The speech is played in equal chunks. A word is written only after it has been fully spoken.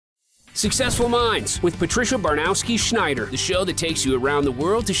Successful Minds with Patricia Barnowski-Schneider, the show that takes you around the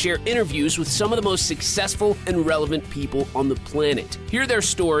world to share interviews with some of the most successful and relevant people on the planet. Hear their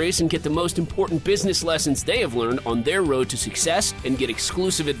stories and get the most important business lessons they have learned on their road to success, and get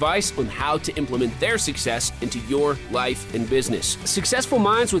exclusive advice on how to implement their success into your life and business. Successful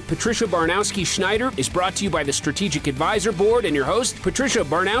Minds with Patricia Barnowski-Schneider is brought to you by the Strategic Advisor Board and your host, Patricia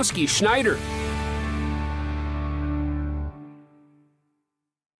Barnowski-Schneider.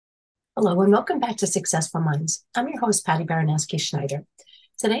 Hello and welcome back to Successful Minds. I'm your host, Patty Baranowski-Schneider.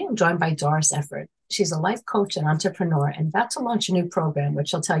 Today I'm joined by Doris Efford. She's a life coach and entrepreneur and about to launch a new program, which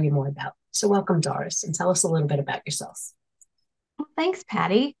she'll tell you more about. So welcome, Doris, and tell us a little bit about yourself. Well, thanks,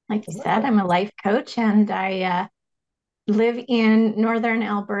 Patty. Like you said, I'm a life coach and I live in northern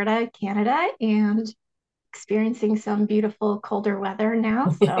Alberta, Canada, and experiencing some beautiful colder weather now.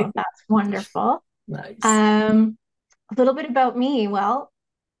 So that's wonderful. Nice. A little bit about me. Well,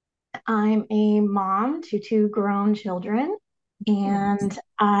 I'm a mom to two grown children, and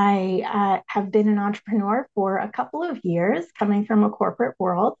I have been an entrepreneur for a couple of years, coming from a corporate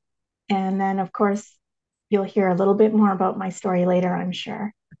world. And then, of course, you'll hear a little bit more about my story later, I'm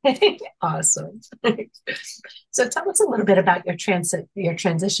sure. Awesome. So tell us a little bit about your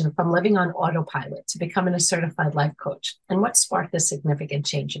transition from living on autopilot to becoming a certified life coach, and what sparked this significant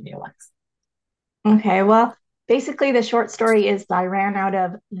change in your life. Okay, well, basically, the short story is I ran out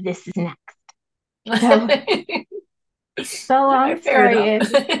of this is next. So long story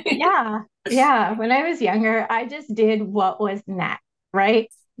is, yeah. When I was younger, I just did what was next, right?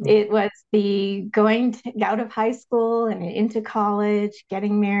 It was the going out of high school and into college,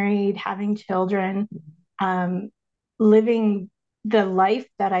 getting married, having children, living the life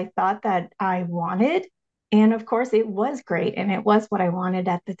that I thought that I wanted. And of course, it was great. And it was what I wanted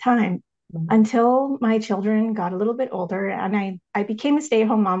at the time. Until my children got a little bit older, and I became a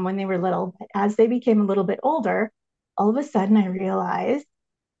stay-at-home mom when they were little. But as they became a little bit older, all of a sudden I realized,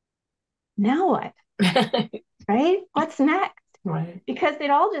 now what? Right? What's next? Right. Because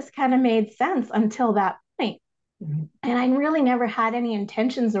it all just kind of made sense until that point. And I really never had any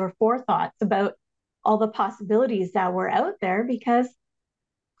intentions or forethoughts about all the possibilities that were out there, because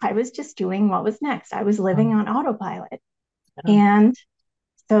I was just doing what was next. I was living on autopilot. And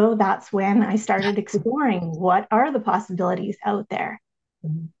so that's when I started exploring what are the possibilities out there.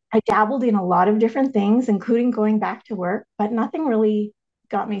 I dabbled in a lot of different things, including going back to work, but nothing really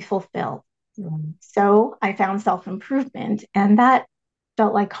got me fulfilled. So I found self-improvement, and that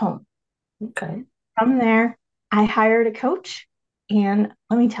felt like home. Okay. From there, I hired a coach, and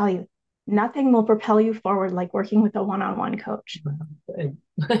let me tell you, nothing will propel you forward like working with a one-on-one coach.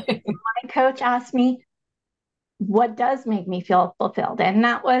 My coach asked me, what does make me feel fulfilled? And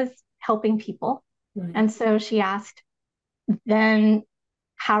that was helping people. And so she asked, then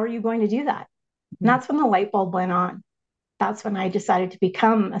how are you going to do that? And that's when the light bulb went on. That's when I decided to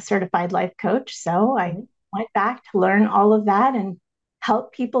become a certified life coach. So I went back to learn all of that and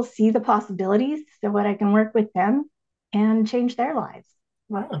help people see the possibilities so that I can work with them and change their lives.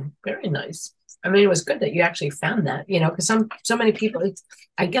 Wow, very nice. I mean, it was good that you actually found that, because so many people,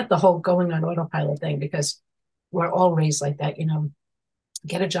 I get the whole going on autopilot thing, because we're all raised like that,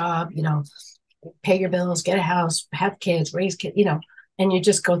 get a job, pay your bills, get a house, have kids, raise kids, and you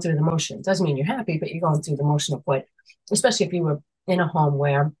just go through the motion. Doesn't mean you're happy, but you're going through the motion of what, especially if you were in a home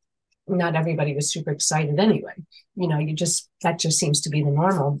where not everybody was super excited anyway, that just seems to be the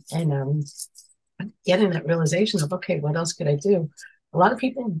normal. And getting that realization of, okay, what else could I do? A lot of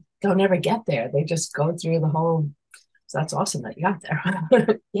people don't ever get there. They just go through the whole, so that's awesome that you got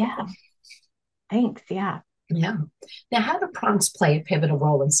there. Yeah. Thanks. Yeah. Yeah. Now, how do prompts play a pivotal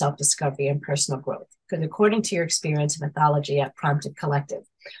role in self-discovery and personal growth? Because according to your experience and methodology at Prompted Collective,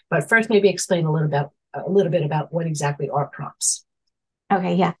 but first maybe explain a little bit about what exactly are prompts.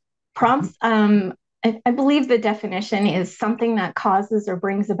 Okay. Yeah. Prompts. I believe the definition is something that causes or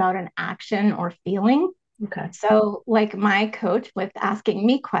brings about an action or feeling. Okay. So like my coach with asking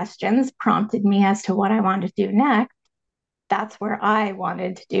me questions prompted me as to what I wanted to do next. That's where I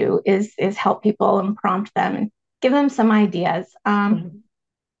wanted to do is help people and prompt them and give them some ideas. Of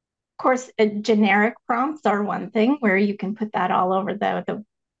course, generic prompts are one thing where you can put that all over the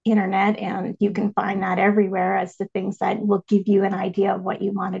internet, and you can find that everywhere as the things that will give you an idea of what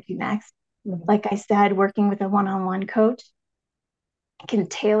you want to do next. Like I said, working with a one-on-one coach can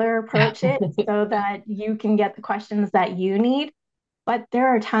tailor approach it so that you can get the questions that you need. But there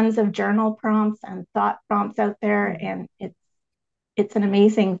are tons of journal prompts and thought prompts out there, and it's an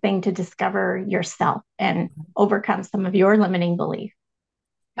amazing thing to discover yourself and overcome some of your limiting beliefs.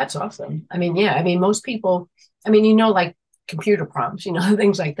 That's awesome. I mean, yeah. I mean, most people, like computer prompts,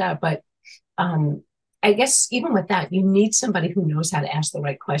 things like that. But I guess even with that, you need somebody who knows how to ask the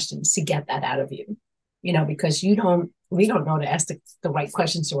right questions to get that out of you, because we don't know to ask the right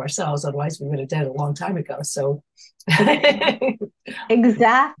questions to ourselves. Otherwise, we would have done it a long time ago. So,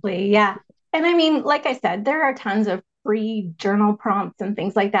 exactly. Yeah. And I mean, like I said, there are tons of free journal prompts and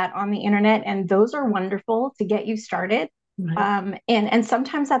things like that on the internet, and those are wonderful to get you started. Right. And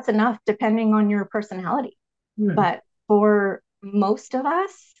sometimes that's enough depending on your personality. But for most of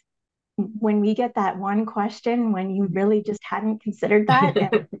us, when we get that one question, when you really just hadn't considered that,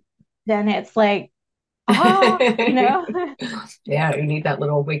 and then it's like, oh, Yeah, you need that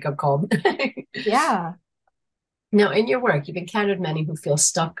little wake up call. Yeah. Now, in your work, you've encountered many who feel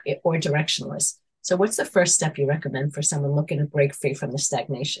stuck or directionless. So, what's the first step you recommend for someone looking to break free from the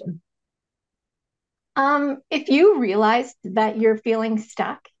stagnation? If you realize that you're feeling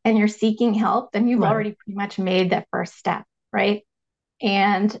stuck and you're seeking help, then you've Right. already pretty much made that first step, right?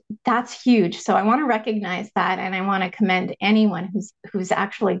 And that's huge. So I want to recognize that, and I want to commend anyone who's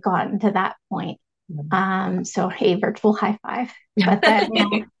actually gotten to that point. So hey, virtual high five. But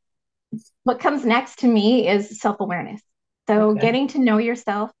then what comes next to me is self-awareness. So getting to know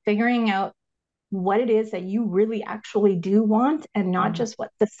yourself, figuring out what it is that you really actually do want, and not just what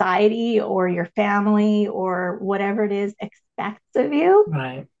society or your family or whatever it is expects of you.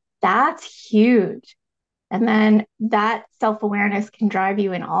 Right. That's huge. And then that self-awareness can drive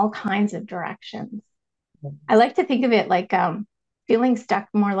you in all kinds of directions. I like to think of it like feeling stuck,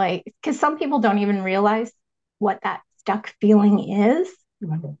 more like, because some people don't even realize what that stuck feeling is.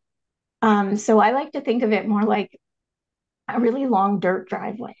 So I like to think of it more like a really long dirt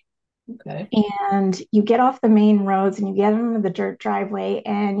driveway. Okay. And you get off the main roads and you get onto the dirt driveway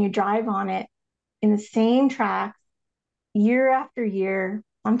and you drive on it in the same tracks year after year,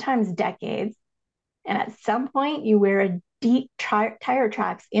 sometimes decades. And at some point, you wear a deep tire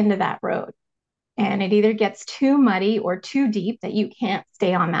tracks into that road. And it either gets too muddy or too deep that you can't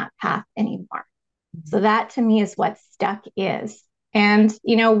stay on that path anymore. So that to me is what stuck is. And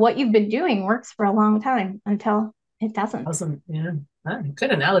what you've been doing works for a long time until it doesn't. Yeah. Good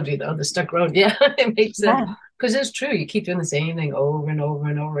analogy though, the stuck road. Yeah, it makes sense. Because it's true. You keep doing the same thing over and over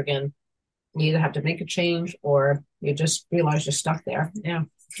and over again. You either have to make a change or you just realize you're stuck there. Yeah.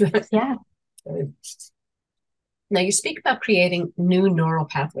 Yeah. Now, you speak about creating new neural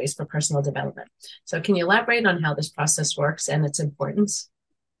pathways for personal development. So, can you elaborate on how this process works and its importance?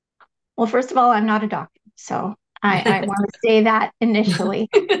 Well, first of all, I'm not a doctor, so I want to say that initially.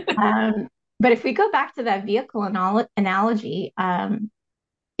 But if we go back to that vehicle analogy,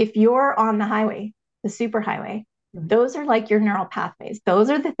 if you're on the highway, the superhighway, those are like your neural pathways. Those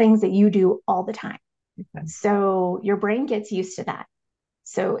are the things that you do all the time. So your brain gets used to that.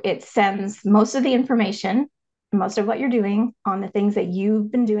 So it sends most of the information, most of what you're doing on the things that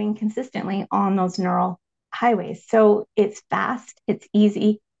you've been doing consistently on those neural highways. So it's fast, it's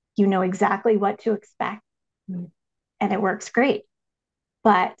easy, you know exactly what to expect, and it works great.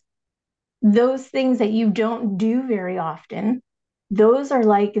 But those things that you don't do very often, those are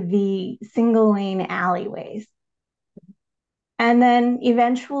like the single lane alleyways. And then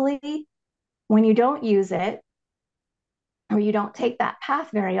eventually, when you don't use it, or you don't take that path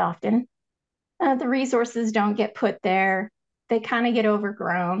very often, the resources don't get put there. They kind of get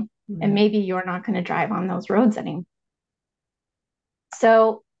overgrown, and maybe you're not going to drive on those roads anymore.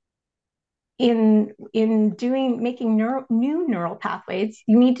 So in making new neural pathways,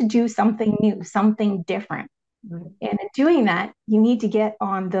 you need to do something new, something different. And in doing that, you need to get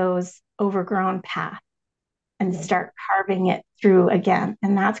on those overgrown paths and start carving it through again.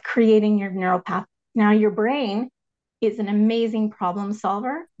 And that's creating your neural path. Now, your brain is an amazing problem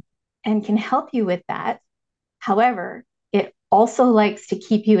solver and can help you with that. However, it also likes to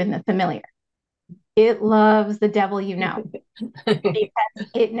keep you in the familiar. It loves the devil you know, because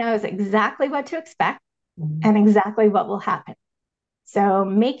it knows exactly what to expect and exactly what will happen. So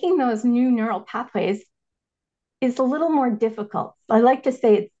making those new neural pathways is a little more difficult. I like to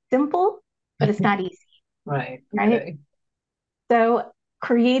say it's simple, but it's not easy. Right. Okay. So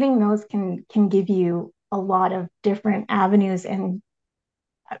creating those can give you a lot of different avenues and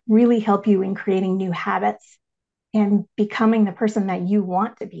really help you in creating new habits and becoming the person that you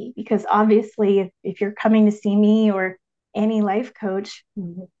want to be. Because obviously, if you're coming to see me or any life coach,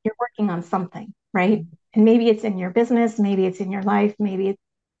 you're working on something, right? And maybe it's in your business, maybe it's in your life, maybe it's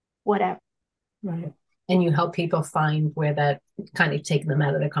whatever. Right. And you help people find where that kind of take them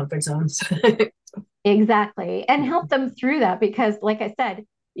out of their comfort zones. Exactly. And help them through that because, like I said,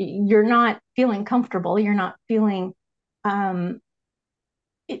 you're not feeling comfortable. You're not feeling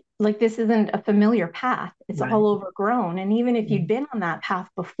like this isn't a familiar path. It's Right. all overgrown. And even if you'd been on that path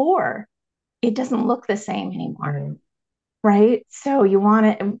before, it doesn't look the same anymore. Right. So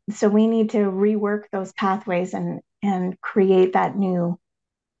so we need to rework those pathways and create that new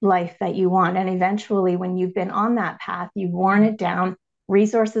life that you want. And eventually, when you've been on that path, you've worn it down,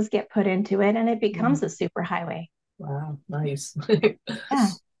 resources get put into it, and it becomes a super highway. Wow, nice. Yeah.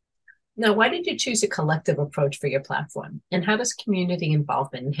 Now, why did you choose a collective approach for your platform? And how does community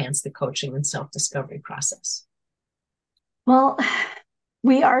involvement enhance the coaching and self-discovery process? Well,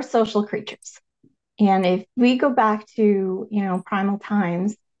 we are social creatures. And if we go back to, primal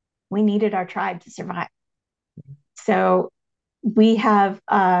times, we needed our tribe to survive. So we have,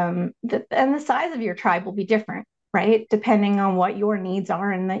 and the size of your tribe will be different, right? Depending on what your needs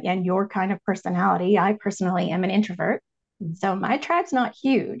are and your kind of personality. I personally am an introvert. So my tribe's not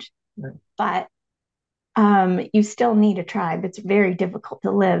huge, but you still need a tribe. It's very difficult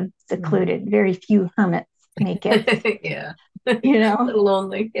to live secluded. Very few hermits make it. Yeah. A little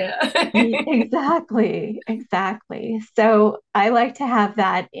lonely. Yeah. Exactly. So I like to have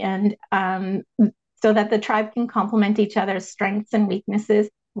that, and so that the tribe can complement each other's strengths and weaknesses.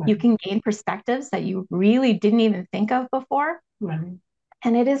 Right. You can gain perspectives that you really didn't even think of before. Right.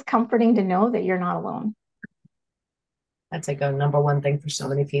 And it is comforting to know that you're not alone. That's like a number one thing for so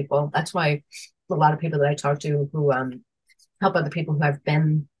many people. That's why a lot of people that I talk to who help other people who have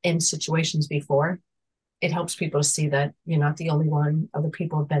been in situations before, it helps people to see that you're not the only one. Other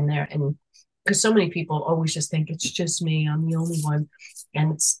people have been there. And because so many people always just think it's just me, I'm the only one.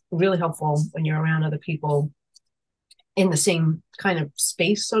 And it's really helpful when you're around other people in the same kind of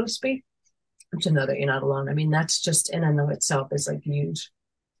space, so to speak, to know that you're not alone. I mean, that's just in and of itself is like huge.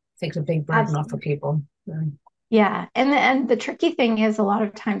 Takes a big burden off of people. Yeah. And the tricky thing is a lot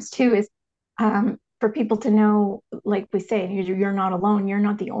of times too is for people to know, like we say, you're not alone. You're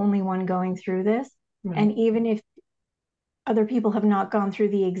not the only one going through this. Right. And even if other people have not gone through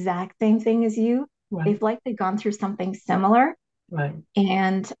the exact same thing as you, right. They've likely gone through something similar. Right.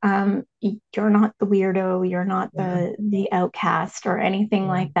 And you're not the weirdo, you're not the outcast or anything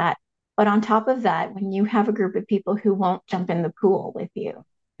like that. But on top of that, when you have a group of people who won't jump in the pool with you,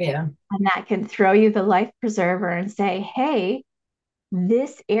 and that can throw you the life preserver and say, hey,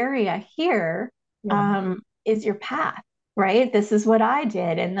 this area here is your path. Right? This is what I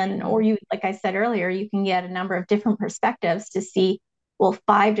did. And then, or you, like I said earlier, you can get a number of different perspectives to see, well,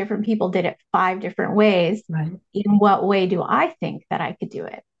 5 different people did it 5 different ways. Right. In what way do I think that I could do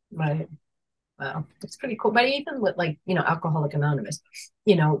it? Right. Wow. That's pretty cool. But even with Alcoholics Anonymous,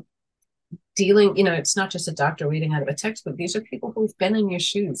 dealing, it's not just a doctor reading out of a textbook. These are people who've been in your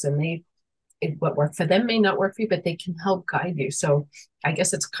shoes, and what worked for them may not work for you, but they can help guide you. So I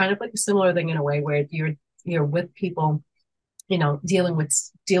guess it's kind of like a similar thing in a way where you're with people, dealing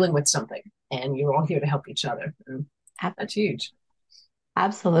with something, and you're all here to help each other. And that's huge.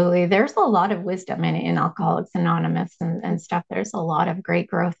 Absolutely. There's a lot of wisdom in Alcoholics Anonymous and stuff. There's a lot of great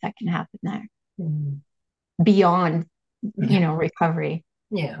growth that can happen there beyond, recovery.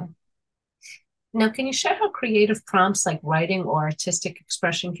 Yeah. Now, can you share how creative prompts like writing or artistic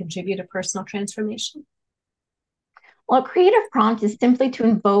expression contribute to personal transformation? Well, a creative prompt is simply to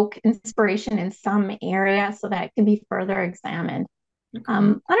invoke inspiration in some area so that it can be further examined. Okay.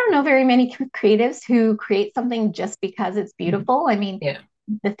 I don't know very many creatives who create something just because it's beautiful. I mean,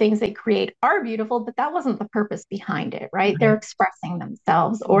 the things they create are beautiful, but that wasn't the purpose behind it, right? They're expressing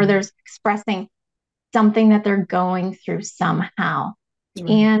themselves, or they're expressing something that they're going through somehow.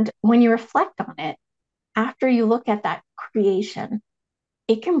 And when you reflect on it, after you look at that creation,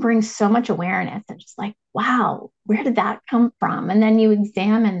 it can bring so much awareness and just like, wow, where did that come from? And then you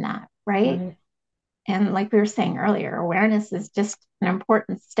examine that, right? And like we were saying earlier, awareness is just an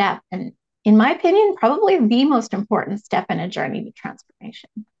important step. And in my opinion, probably the most important step in a journey to transformation.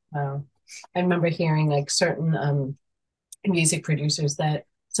 Wow. I remember hearing like certain music producers that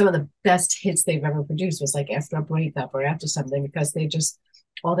some of the best hits they've ever produced was like after a breakup or after something, because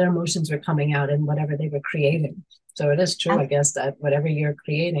all their emotions were coming out in whatever they were creating. So it is true, I guess, that whatever you're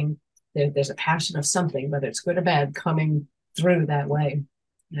creating, there's a passion of something, whether it's good or bad, coming through that way.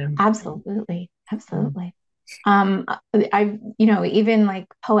 Yeah. Absolutely. I've, even like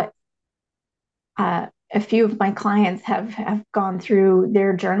poets, a few of my clients have gone through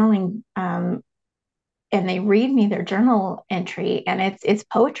their journaling, and they read me their journal entry, and it's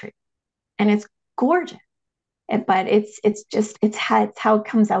poetry, and it's gorgeous. But it's how it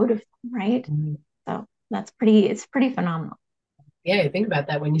comes out of them, right? So it's pretty phenomenal. Yeah, think about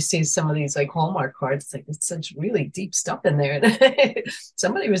that when you see some of these like Hallmark cards, it's like it's such really deep stuff in there.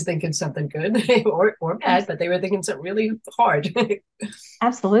 Somebody was thinking something good or bad, but they were thinking something really hard.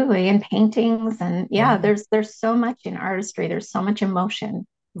 Absolutely. And paintings and yeah, Yeah, there's so much in artistry. There's so much emotion.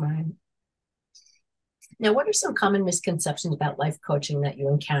 right. Now, what are some common misconceptions about life coaching that you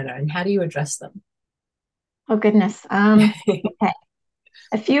encounter, and how do you address them? Oh goodness. Okay.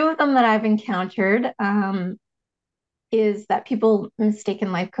 A few of them that I've encountered is that people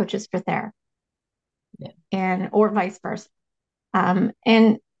mistaken life coaches for therapy Yeah. and or vice versa.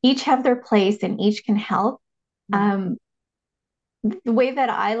 And each have their place and each can help. Um, the way that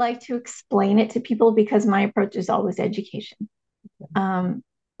I like to explain it to people, because my approach is always education. The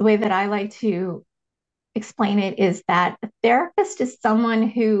way that I like to explain it is that a therapist is someone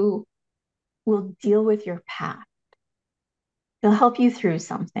who will deal with your past. They'll help you through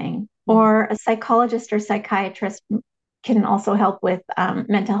something. Or a psychologist or psychiatrist can also help with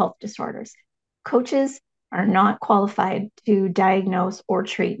mental health disorders. Coaches are not qualified to diagnose or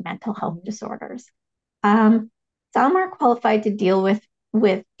treat mental health disorders. Some are qualified to deal with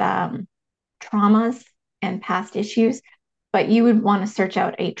traumas and past issues, but you would want to search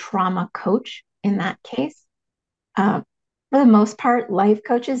out a trauma coach in that case. For the most part, life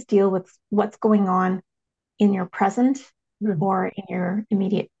coaches deal with what's going on in your present or in your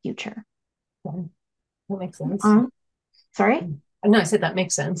immediate future. That makes sense. Sorry? No, I said that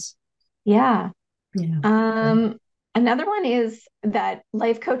makes sense. Yeah. Yeah. Another one is that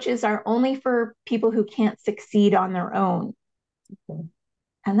life coaches are only for people who can't succeed on their own. Okay.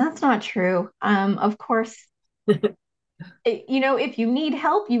 And that's not true. Of course, if you need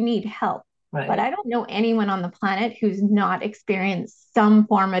help, you need help. Right. But I don't know anyone on the planet who's not experienced some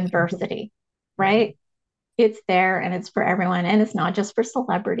form of adversity, right? It's there and it's for everyone. And it's not just for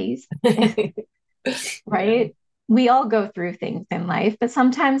celebrities, right? Yeah. We all go through things in life, but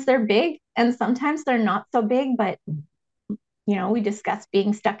sometimes they're big and sometimes they're not so big. But, we discuss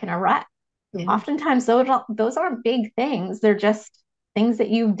being stuck in a rut. Yeah. Oftentimes those aren't big things. They're just things that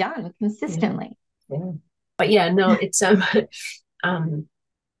you've done consistently. Yeah. But yeah, no, it's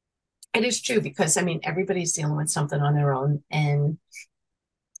it is true because everybody's dealing with something on their own. And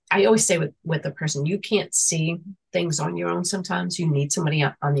I always say with a person, you can't see things on your own. Sometimes you need somebody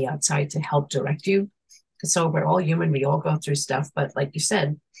on the outside to help direct you. So we're all human. We all go through stuff. But like you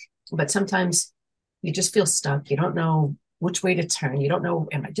said, but sometimes you just feel stuck. You don't know which way to turn. You don't know,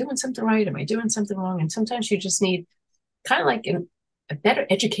 am I doing something right? Am I doing something wrong? And sometimes you just need kind of like a better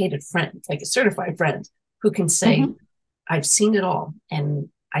educated friend, like a certified friend who can say, I've seen it all and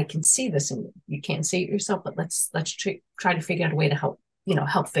I can see this and you can't see it yourself, but let's try to figure out a way to help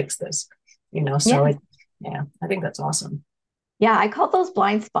fix this, so I think that's awesome. Yeah. I call those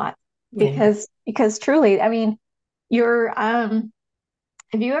blind spots because truly, you're, have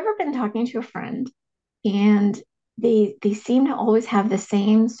you ever been talking to a friend and they seem to always have the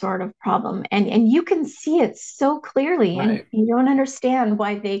same sort of problem and you can see it so clearly and you don't understand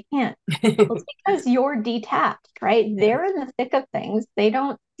why they can't. Well, it's because you're detached, right? They're in the thick of things. They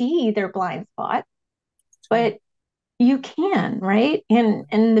don't see their blind spot, but you can, right?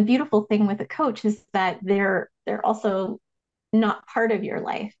 And the beautiful thing with a coach is that they're also not part of your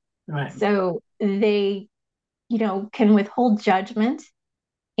life. Right. So they, can withhold judgment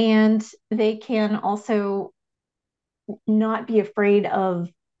and they can also not be afraid of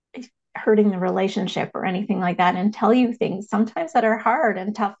hurting the relationship or anything like that and tell you things sometimes that are hard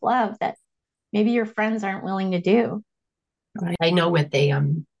and tough love that maybe your friends aren't willing to do. I know what I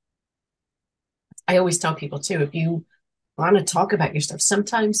always tell people too, if you want to talk about your stuff,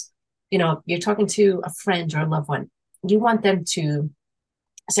 sometimes, you're talking to a friend or a loved one, you want them to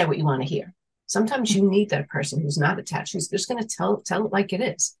say what you want to hear. Sometimes you need that person who's not attached, who's just going to tell it like it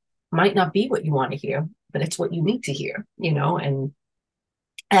is. Might not be what you want to hear, but it's what you need to hear, and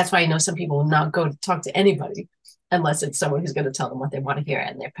that's why I know some people will not go to talk to anybody unless it's someone who's going to tell them what they want to hear.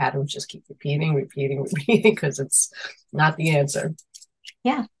 And their patterns just keep repeating because it's not the answer.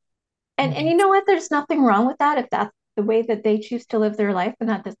 Yeah. And you know what? There's nothing wrong with that. If that's the way that they choose to live their life and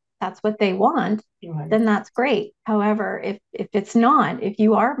that's what they want, then that's great. However, if it's not, if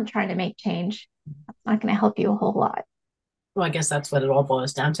you are trying to make change, that's not going to help you a whole lot. Well, I guess that's what it all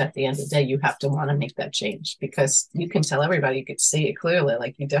boils down to. At the end of the day, you have to want to make that change because you can tell everybody, you could see it clearly,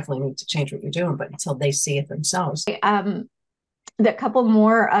 like you definitely need to change what you're doing, but until they see it themselves. The couple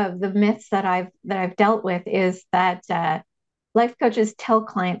more of the myths that I've dealt with is that life coaches tell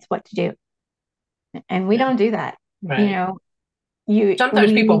clients what to do, and we don't do that. Right.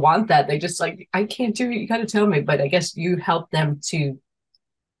 Sometimes people want that. They just like, I can't do it. You got to tell me. But I guess you help them to,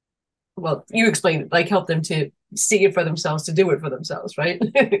 well, you explain it, like help them to see it for themselves to do it for themselves, right?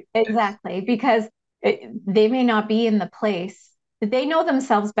 Exactly, because they may not be in the place. They know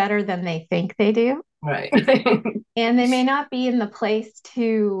themselves better than they think they do, Right. and they may not be in the place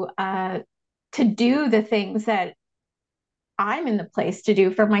to do the things that I'm in the place to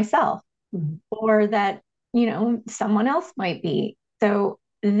do for myself, Mhm. or that, someone else might be. So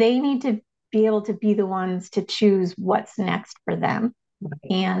they need to be able to be the ones to choose what's next for them.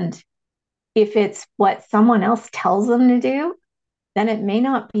 Right. And if it's what someone else tells them to do, then it may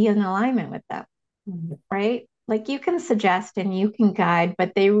not be in alignment with them, Mhm. right? Like you can suggest and you can guide,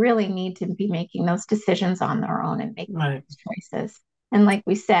 but they really need to be making those decisions on their own and making Right. those choices. And like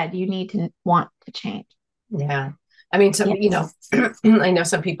we said, you need to want to change. Yeah. I mean, some, Yeah. I know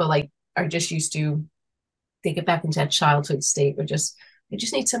some people like are just used to, they get back into that childhood state or just, I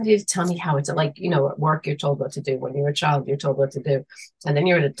just need somebody to tell me how it's like, at work, you're told what to do. When you're a child, you're told what to do. And then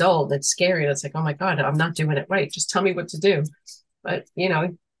you're an adult, it's scary. It's like, oh my God, I'm not doing it right. Just tell me what to do. But,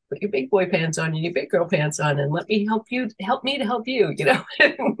 put your big boy pants on and your big girl pants on and let me help me to help you.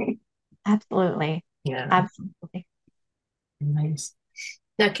 Absolutely. Yeah. Absolutely. Nice.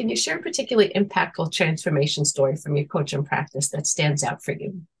 Now, can you share a particularly impactful transformation story from your coaching practice that stands out for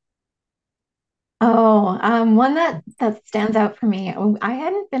you? Oh, one that stands out for me. I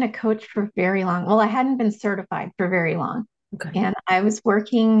hadn't been a coach for very long. Well, I hadn't been certified for very long, Okay. and I was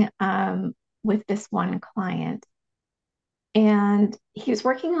working with this one client, and he was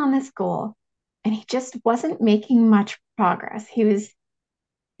working on this goal, and he just wasn't making much progress. He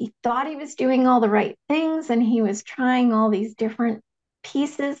thought he was doing all the right things, and he was trying all these different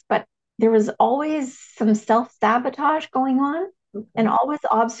pieces, but there was always some self-sabotage going on, and Okay. always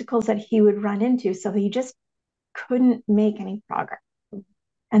obstacles that he would run into. So he just couldn't make any progress.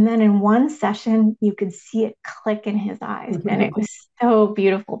 And then in one session, you could see it click in his eyes, and it was so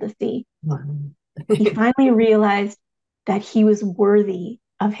beautiful to see. He finally realized that he was worthy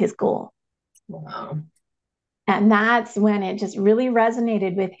of his goal. Wow. And that's when it just really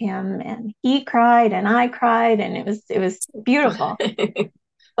resonated with him. And he cried and I cried, and it was beautiful.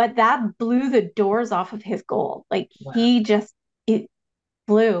 But that blew the doors off of his goal. Like Wow. it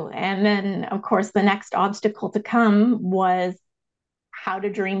flew. And then of course the next obstacle to come was how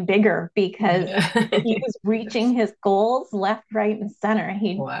to dream bigger, because Yeah. he was reaching his goals left, right, and center.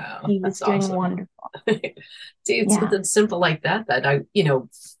 Wow. He was That's doing awesome. wonderful. See, it's Yeah. something simple like that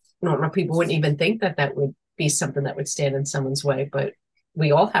normal people wouldn't even think that that would be something that would stand in someone's way. But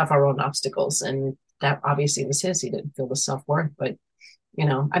we all have our own obstacles, and that obviously was his. He didn't feel the self-worth, but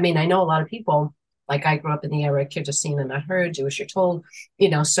I mean, I know a lot of people, like I grew up in the era kids are seen and not heard, do as you're told,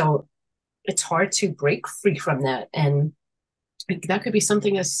 so it's hard to break free from that. And that could be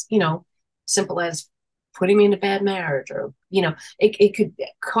something as, simple as putting me in a bad marriage or, it could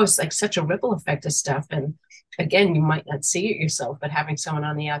cause like such a ripple effect of stuff. And again, you might not see it yourself, but having someone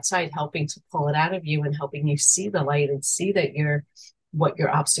on the outside helping to pull it out of you and helping you see the light and see that what your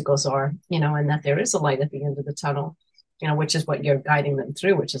obstacles are, and that there is a light at the end of the tunnel, which is what you're guiding them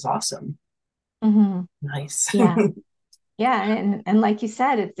through, which is awesome. Mm-hmm. Nice. Yeah. Yeah. And like you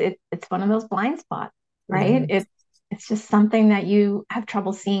said, it's one of those blind spots, right? Yeah. It's just something that you have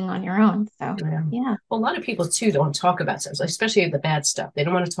trouble seeing on your own. So Yeah. yeah. Well, a lot of people too don't talk about stuff, especially the bad stuff. They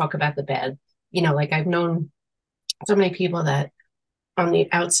don't want to talk about the bad. Like I've known so many people that on the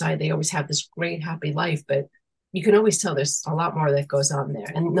outside they always have this great happy life, but you can always tell there's a lot more that goes on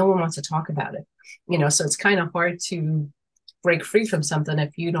there, and no one wants to talk about it. So it's kind of hard to break free from something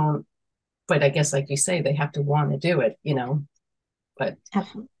if you don't. But I guess, like you say, they have to want to do it. But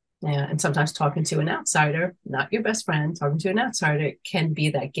Absolutely. yeah, and sometimes talking to an outsider, not your best friend, talking to an outsider can be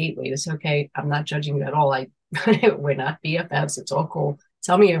that gateway to say, okay, I'm not judging you at all. We're not BFFs. It's all cool.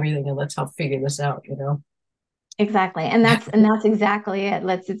 Tell me everything and let's help figure this out. Exactly. And that's exactly it.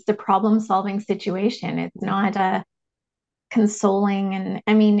 It's the problem solving situation. It's not a consoling. And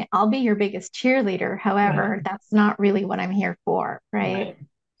I mean, I'll be your biggest cheerleader. Right, However, that's not really what I'm here for, right? right.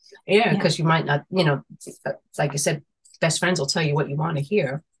 Yeah, Yeah. because you might not, like you said, best friends will tell you what you want to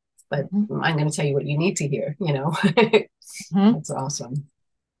hear, but Mhm. I'm going to tell you what you need to hear. Mhm. That's awesome.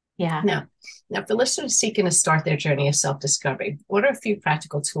 Yeah. Now, for listeners seeking to start their journey of self-discovery, what are a few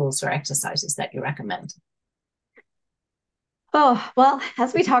practical tools or exercises that you recommend? Oh, well,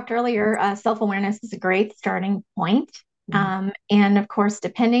 as we talked earlier, self-awareness is a great starting point. And of course,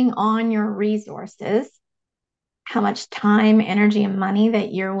 depending on your resources, how much time, energy, and money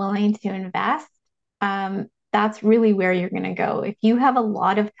that you're willing to invest, that's really where you're going to go. If you have a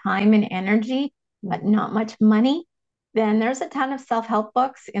lot of time and energy, but not much money, then there's a ton of self-help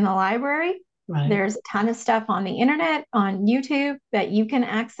books in the library. Right. There's a ton of stuff on the internet, on YouTube that you can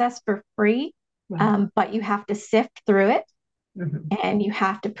access for free. Right. But you have to sift through it and you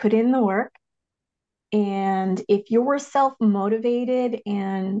have to put in the work. And if you're self-motivated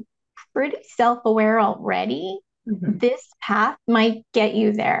and pretty self-aware already, this path might get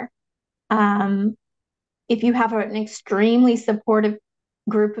you there. If you have an extremely supportive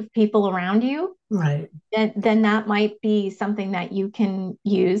group of people around you, Right. then that might be something that you can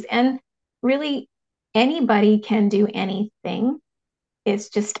use. And really, anybody can do anything. It's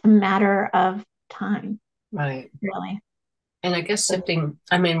just a matter of time, Right. really. And I guess sifting,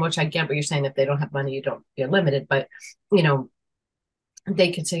 I mean, which I get what you're saying, if they don't have money, you're limited, but you know,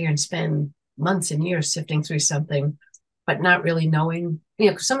 they could sit here and spend months and years sifting through something, but not really knowing,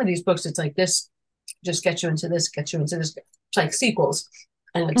 because some of these books, it's like this just gets you into this, gets you into this. It's like sequels,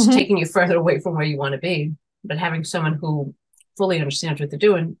 and it's taking you further away from where you want to be. But having someone who fully understands what they're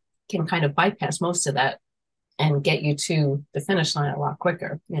doing can kind of bypass most of that and get you to the finish line a lot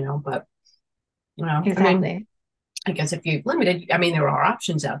quicker, but Exactly. I mean, I guess if you're limited, I mean, there are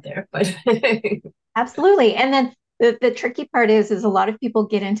options out there, but Absolutely. And then the tricky part is a lot of people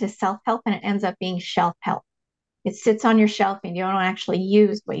get into self-help and it ends up being shelf help. It sits on your shelf and you don't actually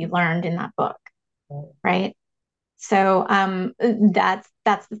use what you learned in that book. Right. So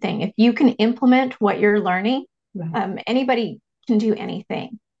that's the thing. If you can implement what you're learning, anybody can do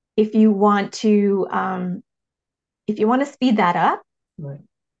anything. If you want to speed that up,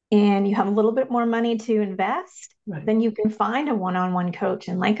 and you have a little bit more money to invest, then you can find a one-on-one coach.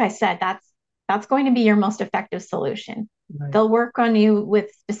 And like I said, that's going to be your most effective solution. They'll work on you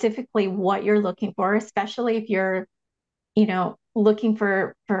with specifically what you're looking for, especially if you're, looking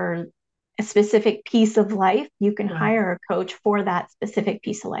for a specific piece of life. You can hire a coach for that specific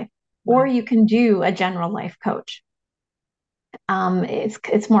piece of life, or you can do a general life coach.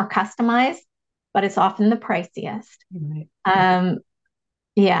 It's more customized, but it's often the priciest.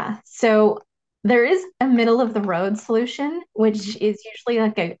 Yeah. So there is a middle of the road solution, which is usually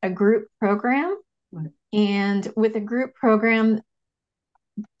like a group program. And with a group program,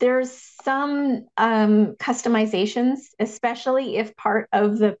 there's some customizations, especially if part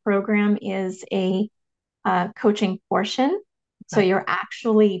of the program is a coaching portion. So you're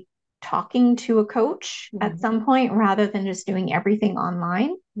actually talking to a coach at some point rather than just doing everything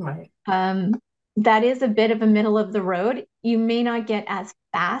online. That is a bit of a middle of the road. You may not get as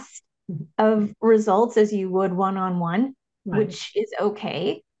fast of results as you would one-on-one, which is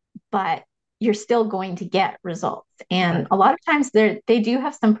okay, but you're still going to get results. And a lot of times they do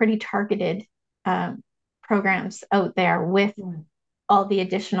have some pretty targeted programs out there with all the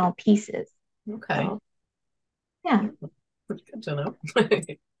additional pieces. Okay. So, yeah. Pretty good to know.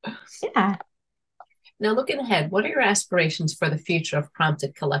 Yeah. Now, looking ahead, what are your aspirations for the future of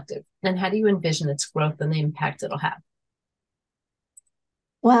Prompted Collective, and how do you envision its growth and the impact it'll have?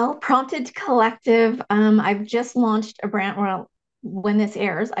 Well, Prompted Collective, I've just launched a brand. Well, when this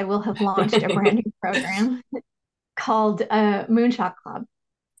airs, I will have launched a brand new program called Moonshot Club.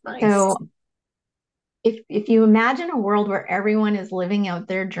 Nice. So, if you imagine a world where everyone is living out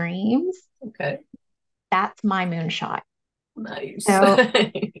their dreams, that's my moonshot. Nice. So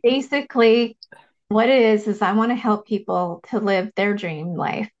basically, what it is I want to help people to live their dream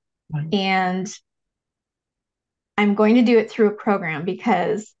life. And I'm going to do it through a program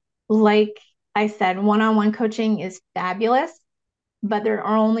because, like I said, one-on-one coaching is fabulous, but there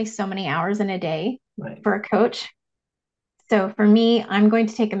are only so many hours in a day for a coach. So for me, I'm going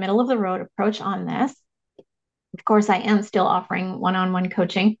to take a middle of the road approach on this. Of course, I am still offering one-on-one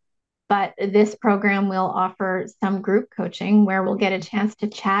coaching, but this program will offer some group coaching where we'll get a chance to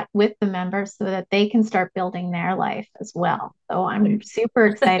chat with the members so that they can start building their life as well. So I'm super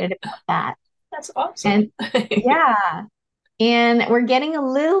excited about that. That's awesome. And yeah. And we're getting a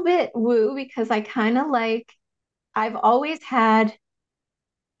little bit woo because I've always had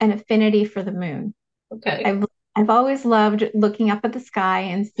an affinity for the moon. I've always loved looking up at the sky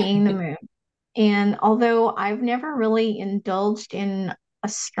and seeing the moon. And although I've never really indulged in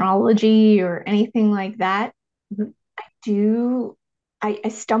astrology or anything like that, I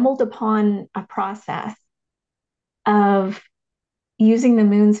stumbled upon a process of using the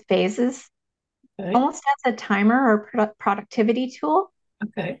moon's phases almost as a timer or productivity tool.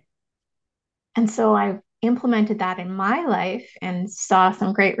 And so I've implemented that in my life and saw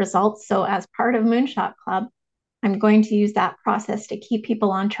some great results. So as part of Moonshot Club, I'm going to use that process to keep people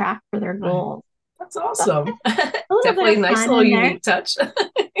on track for their goals. That's awesome. Definitely a nice little unique touch.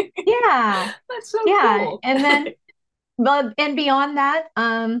 Yeah. That's so cool. And then, and beyond that,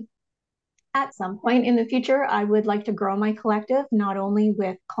 at some point in the future, I would like to grow my collective, not only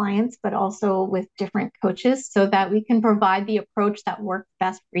with clients, but also with different coaches so that we can provide the approach that works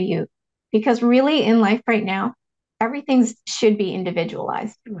best for you. because really in life right now, everything should be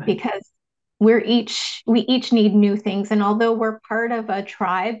individualized, Right. because we each need new things. And although we're part of a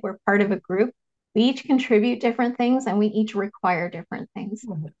tribe, we're part of a group, we each contribute different things and we each require different things.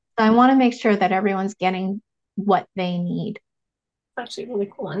 Mm-hmm. So I want to make sure that everyone's getting what they need. Actually really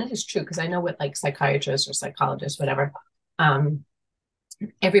cool. And it is true, because I know with like psychiatrists or psychologists, whatever,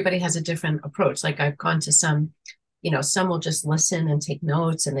 everybody has a different approach. Like I've gone to some, some will just listen and take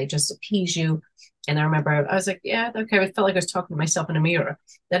notes and they just appease you. And I remember I was like, yeah, okay. I felt like I was talking to myself in a mirror.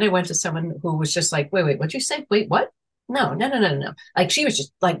 Then I went to someone who was just like, wait, what'd you say? Wait, what? No. Like she was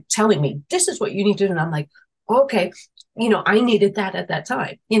just like telling me, this is what you need to do. And I'm like, okay, I needed that at that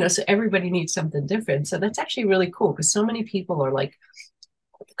time, so everybody needs something different. So that's actually really cool, because so many people are like,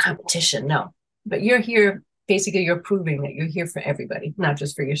 competition. No, but you're here. Basically, you're proving that you're here for everybody, not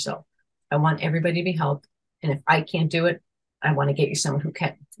just for yourself. I want everybody to be helped. And if I can't do it, I want to get you someone who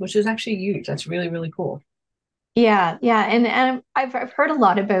can, which is actually huge. That's really, really cool. Yeah. And I've heard a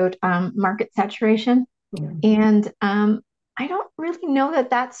lot about market saturation. Yeah. And I don't really know that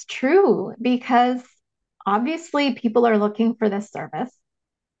that's true, because obviously people are looking for this service.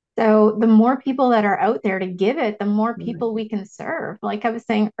 So the more people that are out there to give it, the more people we can serve. Like I was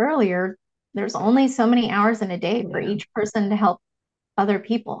saying earlier, there's only so many hours in a day for each person to help other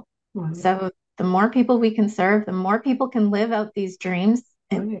people. Right. So the more people we can serve, the more people can live out these dreams.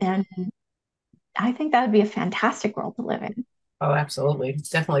 And I think that would be a fantastic world to live in. Oh, absolutely. It's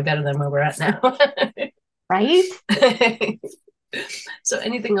definitely better than where we're at now. Right? So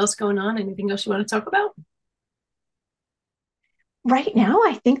anything else going on? Anything else you want to talk about? Right now,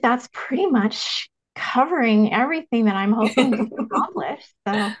 I think that's pretty much covering everything that I'm hoping to accomplish.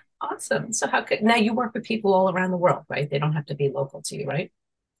 So awesome. So now you work with people all around the world, right? They don't have to be local to you, right?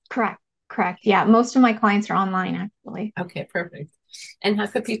 Correct. Yeah. Most of my clients are online, actually. Okay, perfect. And how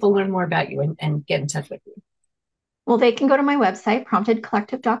could people learn more about you and get in touch with you? Well, they can go to my website,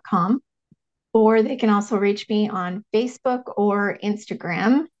 promptedcollective.com, or they can also reach me on Facebook or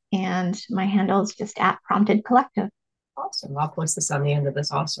Instagram. And my handle is just @promptedcollective. Awesome. I'll post this on the end of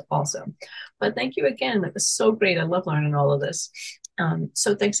this also. But thank you again. That was so great. I love learning all of this.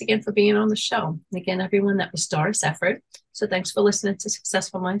 So thanks again for being on the show. And again, everyone, that was Doris Efford. So thanks for listening to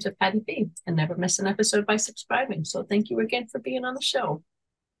Successful Minds with Patty B. And never miss an episode by subscribing. So thank you again for being on the show.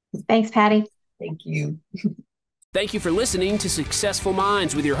 Thanks, Patty. Thank you. Thank you for listening to Successful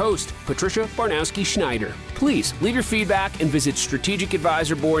Minds with your host, Patricia Barnowski-Schneider. Please leave your feedback and visit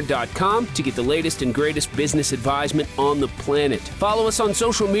strategicadvisorboard.com to get the latest and greatest business advisement on the planet. Follow us on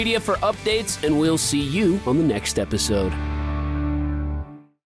social media for updates, and we'll see you on the next episode.